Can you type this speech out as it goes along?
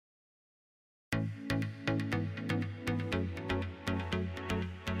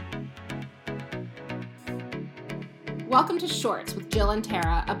Welcome to Shorts with Jill and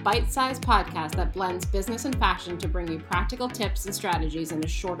Tara, a bite-sized podcast that blends business and fashion to bring you practical tips and strategies in a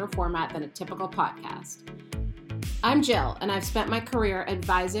shorter format than a typical podcast. I'm Jill, and I've spent my career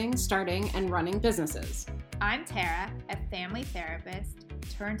advising, starting, and running businesses. I'm Tara, a family therapist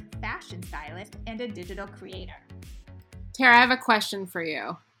turned fashion stylist and a digital creator. Tara, I have a question for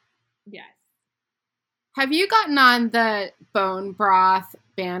you. Yes. Have you gotten on the bone broth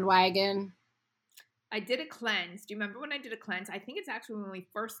bandwagon? I did a cleanse. Do you remember when I did a cleanse? I think it's actually when we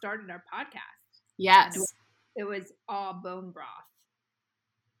first started our podcast. Yes. It was all bone broth.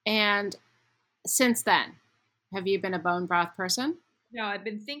 And since then, have you been a bone broth person? No, I've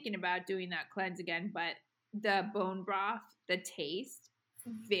been thinking about doing that cleanse again, but the bone broth, the taste,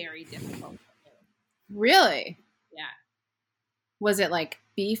 very difficult for me. Really? Yeah. Was it like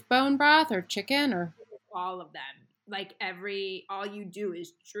beef bone broth or chicken or? All of them. Like all you do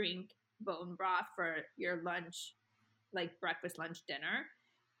is drink bone broth for your lunch, like breakfast, lunch, dinner.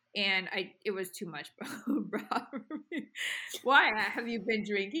 And it was too much bone broth for me. Why? Have you been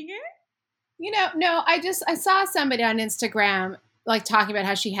drinking it? No, I saw somebody on Instagram like talking about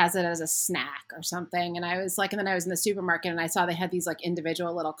how she has it as a snack or something. And I was like, and then I was in the supermarket and I saw they had these like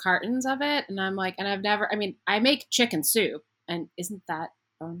individual little cartons of it. And I'm like, and I make chicken soup, and isn't that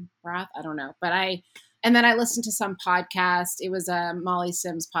bone broth? I don't know. And then I listened to some podcast. It was a Molly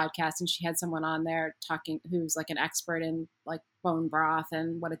Sims podcast, and she had someone on there talking who's like an expert in like bone broth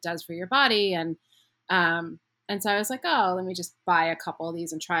and what it does for your body. And so I was like, oh, let me just buy a couple of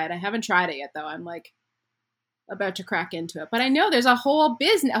these and try it. I haven't tried it yet, though. I'm like about to crack into it. But I know there's a whole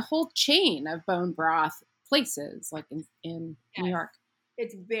chain of bone broth places like in New York.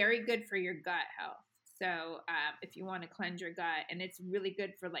 It's very good for your gut health. So if you want to cleanse your gut, and it's really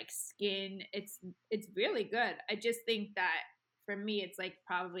good for like skin, it's really good. I just think that for me, it's like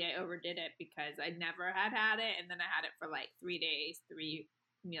probably I overdid it because I never had it. And then I had it for like 3 days, 3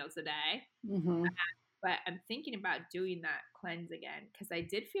 meals a day. Mm-hmm. But I'm thinking about doing that cleanse again because I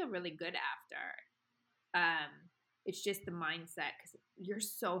did feel really good after. It's just the mindset because you're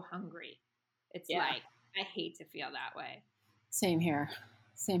so hungry. It's like, I hate to feel that way. Same here.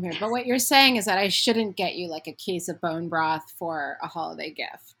 But what you're saying is that I shouldn't get you like a case of bone broth for a holiday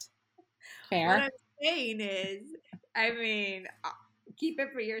gift. Fair? What I'm saying is, keep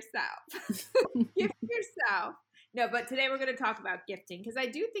it for yourself. Gift yourself. No, but today we're going to talk about gifting because I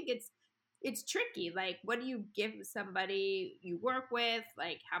do think it's tricky. Like, what do you give somebody you work with?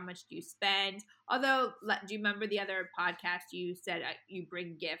 Like, how much do you spend? Although, do you remember the other podcast you said you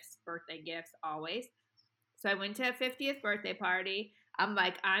bring gifts, birthday gifts, always? So I went to a 50th birthday party. I'm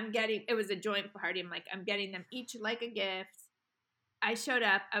like, it was a joint party. I'm like, I'm getting them each like a gift. I showed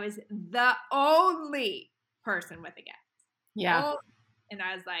up. I was the only person with a gift. Yeah. And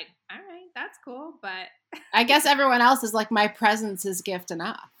I was like, all right, that's cool. But I guess everyone else is like, my presence is gift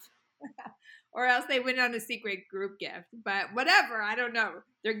enough. Or else they went on a secret group gift. But whatever, I don't know.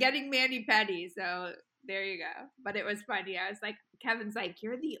 They're getting mani-pedi, so there you go. But it was funny. I was like, Kevin's like,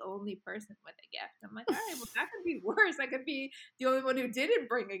 you're the only person with a gift. I'm like, all right, well, that could be worse. I could be the only one who didn't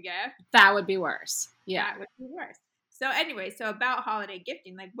bring a gift. That would be worse. Yeah. That would be worse. So anyway, about holiday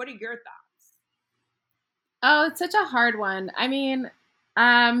gifting, like, what are your thoughts? Oh, it's such a hard one. I mean,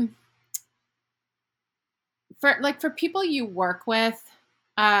 for people you work with,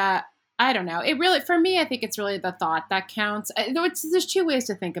 I don't know. For me, I think it's really the thought that counts. There's two ways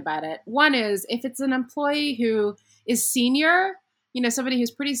to think about it. One is if it's an employee who is senior, somebody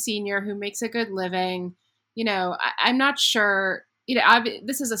who's pretty senior, who makes a good living, I'm not sure,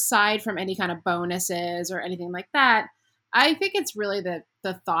 this is aside from any kind of bonuses or anything like that. I think it's really the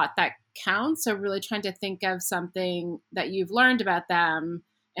thought that counts. So really trying to think of something that you've learned about them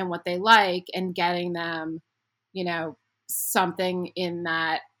and what they like and getting them, something in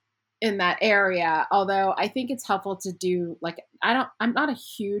that area. Although I think it's helpful to do I'm not a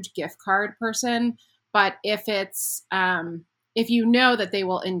huge gift card person, but if it's, if you know that they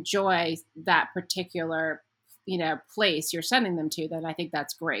will enjoy that particular, place you're sending them to, then I think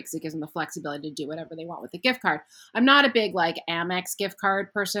that's great because it gives them the flexibility to do whatever they want with the gift card. I'm not a big like Amex gift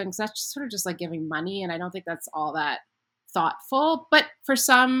card person because that's just sort of just like giving money. And I don't think that's all that thoughtful, but for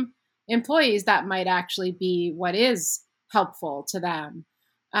some employees that might actually be what is helpful to them.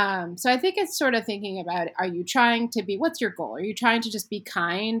 So I think it's sort of thinking about, what's your goal? Are you trying to just be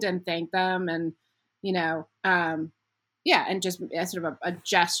kind and thank them and, and just as sort of a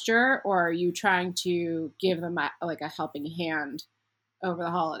gesture, or are you trying to give them a helping hand over the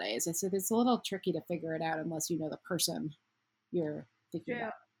holidays? And so it's a little tricky to figure it out unless you know the person you're thinking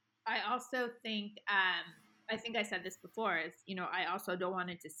about. I also think I think I said this before, is, I also don't want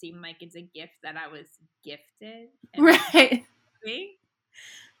it to seem like it's a gift that I was gifted and Right.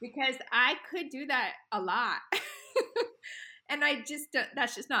 because I could do that a lot. And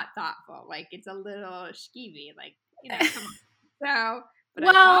that's just not thoughtful. Like, it's a little skeevy, like, come on. So, but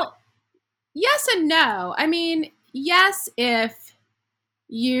I thought, Well, yes and no. I mean, yes, if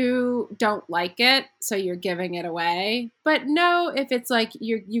you don't like it, so you're giving it away. But no, if it's like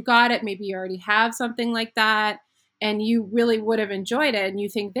you got it, maybe you already have something like that, and you really would have enjoyed it, and you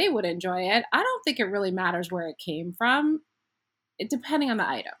think they would enjoy it. I don't think it really matters where it came from, depending on the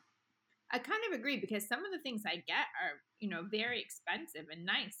item. I kind of agree, because some of the things I get are, very expensive and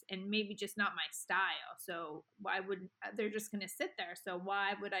nice and maybe just not my style. So why would they're just going to sit there? So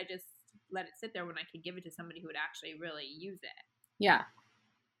why would I just let it sit there when I could give it to somebody who would actually really use it? Yeah.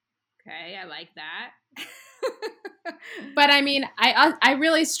 Okay, I like that. But I mean, I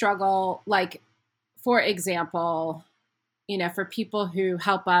really struggle, like, for example, for people who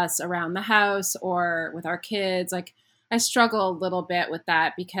help us around the house or with our kids, like, I struggle a little bit with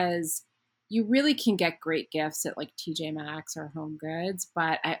that because you really can get great gifts at like TJ Maxx or Home Goods,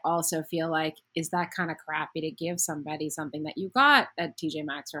 but I also feel like, is that kind of crappy to give somebody something that you got at TJ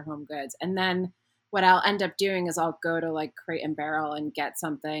Maxx or Home Goods? And then what I'll end up doing is I'll go to like Crate and Barrel and get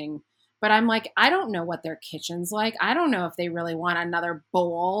something, but I'm like, I don't know what their kitchen's like. I don't know if they really want another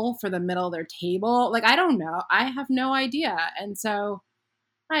bowl for the middle of their table. Like, I don't know. I have no idea. And so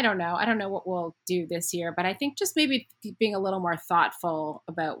I don't know. I don't know what we'll do this year, but I think just maybe being a little more thoughtful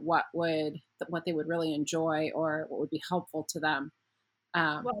about what they would really enjoy or what would be helpful to them.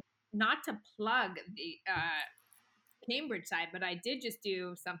 Well, not to plug the Cambridge side, but I did just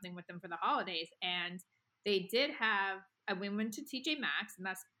do something with them for the holidays, and they did have. We went to TJ Maxx, and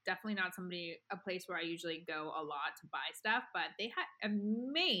that's definitely not a place where I usually go a lot to buy stuff, but they had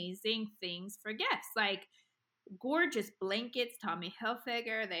amazing things for gifts, like gorgeous blankets, Tommy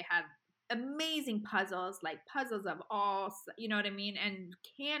Hilfiger. They had amazing puzzles, like puzzles of all, you know what I mean, and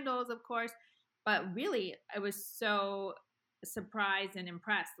candles, of course. But really, I was so surprised and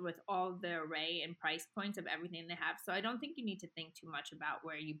impressed with all the array and price points of everything they have. So I don't think you need to think too much about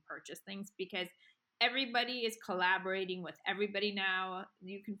where you purchase things, because everybody is collaborating with everybody now.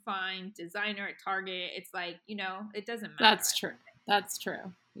 You can find designer at Target. It's like, it doesn't matter. That's true. That's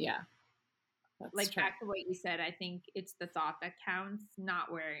true. Yeah. That's like true. back to what you said, I think it's the thought that counts,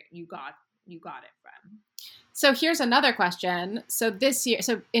 not where you got it from. So here's another question. So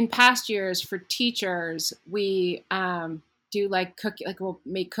in past years for teachers, we do like we'll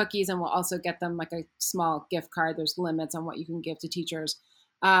make cookies, and we'll also get them like a small gift card. There's limits on what you can give to teachers.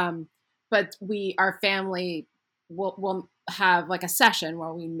 But our family will have like a session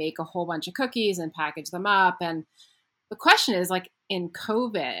where we make a whole bunch of cookies and package them up. And the question is, like, in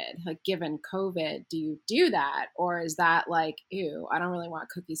COVID, like given COVID, do you do that? Or is that like, ew, I don't really want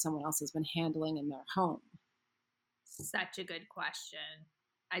cookies someone else has been handling in their home? Such a good question.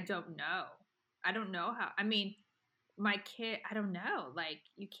 I don't know how. I mean, my kid, I don't know. Like,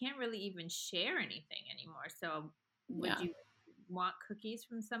 you can't really even share anything anymore. So would you want cookies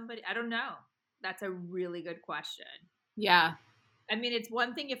from somebody? I don't know. That's a really good question. Yeah. I mean, it's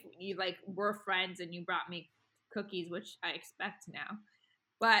one thing if you like were friends and you brought me cookies, which I expect now,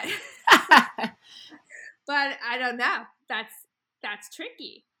 but but I don't know. That's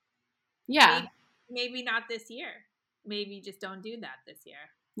tricky. Yeah. Maybe not this year. Maybe just don't do that this year.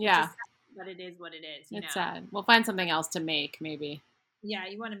 Yeah. But it is what it is. It's sad. We'll find something else to make, maybe. Yeah,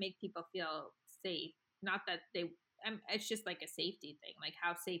 you want to make people feel safe. Not that it's just like a safety thing. Like,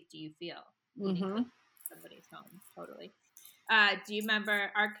 how safe do you feel? Mm-hmm. Somebody's home. Totally. Do you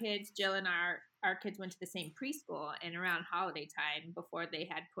remember our kids, Jill and our kids went to the same preschool, and around holiday time, before they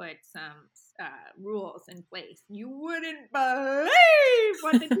had put some rules in place, you wouldn't believe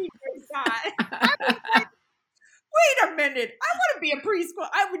what the teachers got. I was like, wait a minute, I want to be a preschool.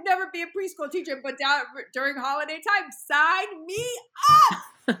 I would never be a preschool teacher, but during holiday time, sign me up.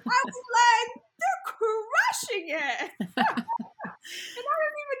 I was like, they're crushing it. And I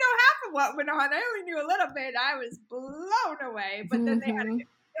didn't even know half of what went on. I only knew a little bit. I was blown away. But then they had to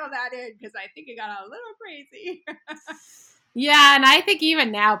fill that in, because I think it got a little crazy. Yeah, and I think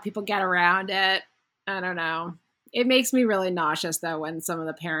even now people get around it. I don't know. It makes me really nauseous, though, when some of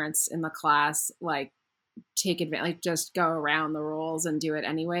the parents in the class like take advantage, like just go around the rules and do it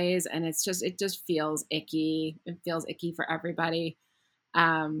anyways. And it just feels icky. It feels icky for everybody.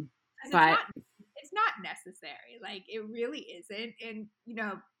 But it's not necessary. Like, it really isn't. And,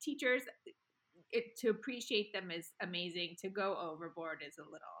 teachers, to appreciate them is amazing. To go overboard is a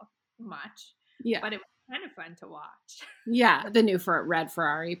little much. Yeah. But it was kind of fun to watch. Yeah. The new red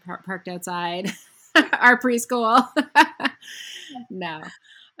Ferrari parked outside. Our preschool. No.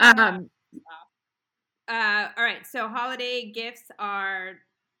 All right. So holiday gifts are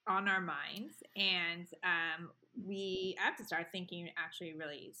on our minds, and I have to start thinking actually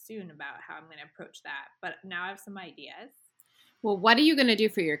really soon about how I'm going to approach that. But now I have some ideas. Well, what are you going to do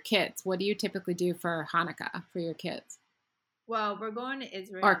for your kids? What do you typically do for Hanukkah for your kids? Well, we're going to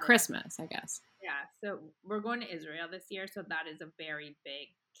Israel. Or Christmas, I guess. Yeah. So we're going to Israel this year. So that is a very big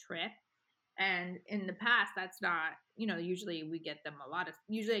trip. And in the past, that's not, usually we get them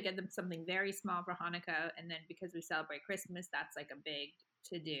usually I get them something very small for Hanukkah. And then because we celebrate Christmas, that's like a big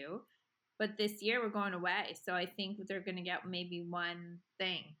to do. But this year we're going away. So I think they're going to get maybe one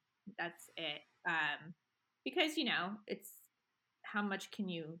thing. That's it. Because, it's how much can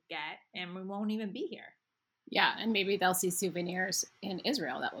you get? And we won't even be here. Yeah. And maybe they'll see souvenirs in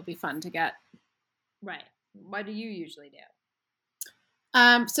Israel. That will be fun to get. Right. What do you usually do?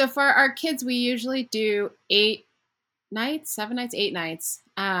 So for our kids, we usually do 8 nights.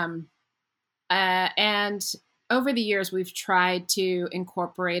 And over the years, we've tried to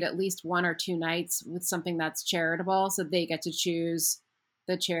incorporate at least 1 or 2 nights with something that's charitable. So they get to choose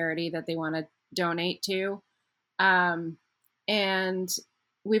the charity that they want to donate to. And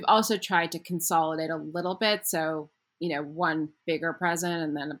we've also tried to consolidate a little bit. So, one bigger present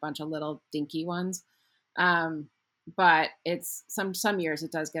and then a bunch of little dinky ones. But it's some years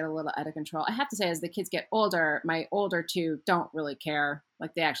it does get a little out of control. I have to say, as the kids get older, my older 2 don't really care.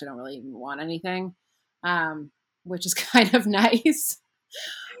 Like they actually don't really even want anything, which is kind of nice.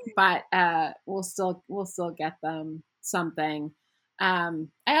 But we'll still get them something. I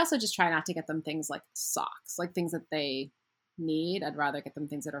also just try not to get them things like socks, like things that they need. I'd rather get them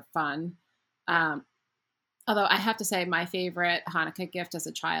things that are fun. Although I have to say my favorite Hanukkah gift as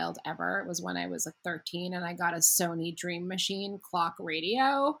a child ever was when I was like 13 and I got a Sony Dream Machine clock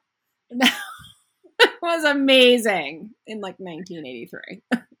radio. And that was amazing in like 1983.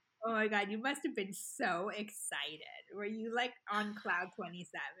 Oh my God, you must have been so excited. Were you like on cloud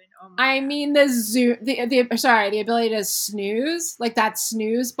 27? Oh my I God. mean, the ability to snooze, like that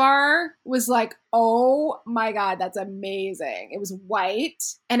snooze bar was like, oh my God, that's amazing. It was white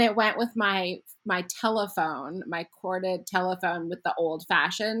and it went with my telephone, my corded telephone with the old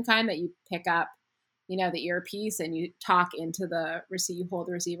fashioned kind that you pick up, the earpiece and you talk into the receiver, you hold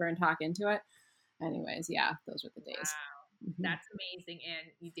the receiver and talk into it. Anyways, yeah, those were the days. Wow. That's amazing.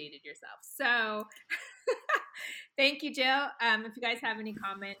 And you dated yourself. So thank you, Jill. If you guys have any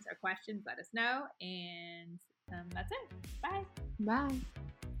comments or questions, let us know. And that's it. Bye. Bye.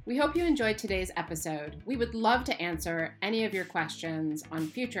 We hope you enjoyed today's episode. We would love to answer any of your questions on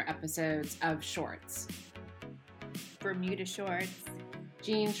future episodes of Shorts. Bermuda shorts.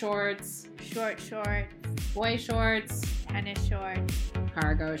 Jean shorts. Short shorts. Boy shorts. Tennis shorts.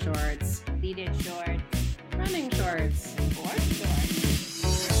 Cargo shorts. Pleated shorts. Running shorts. Board shorts.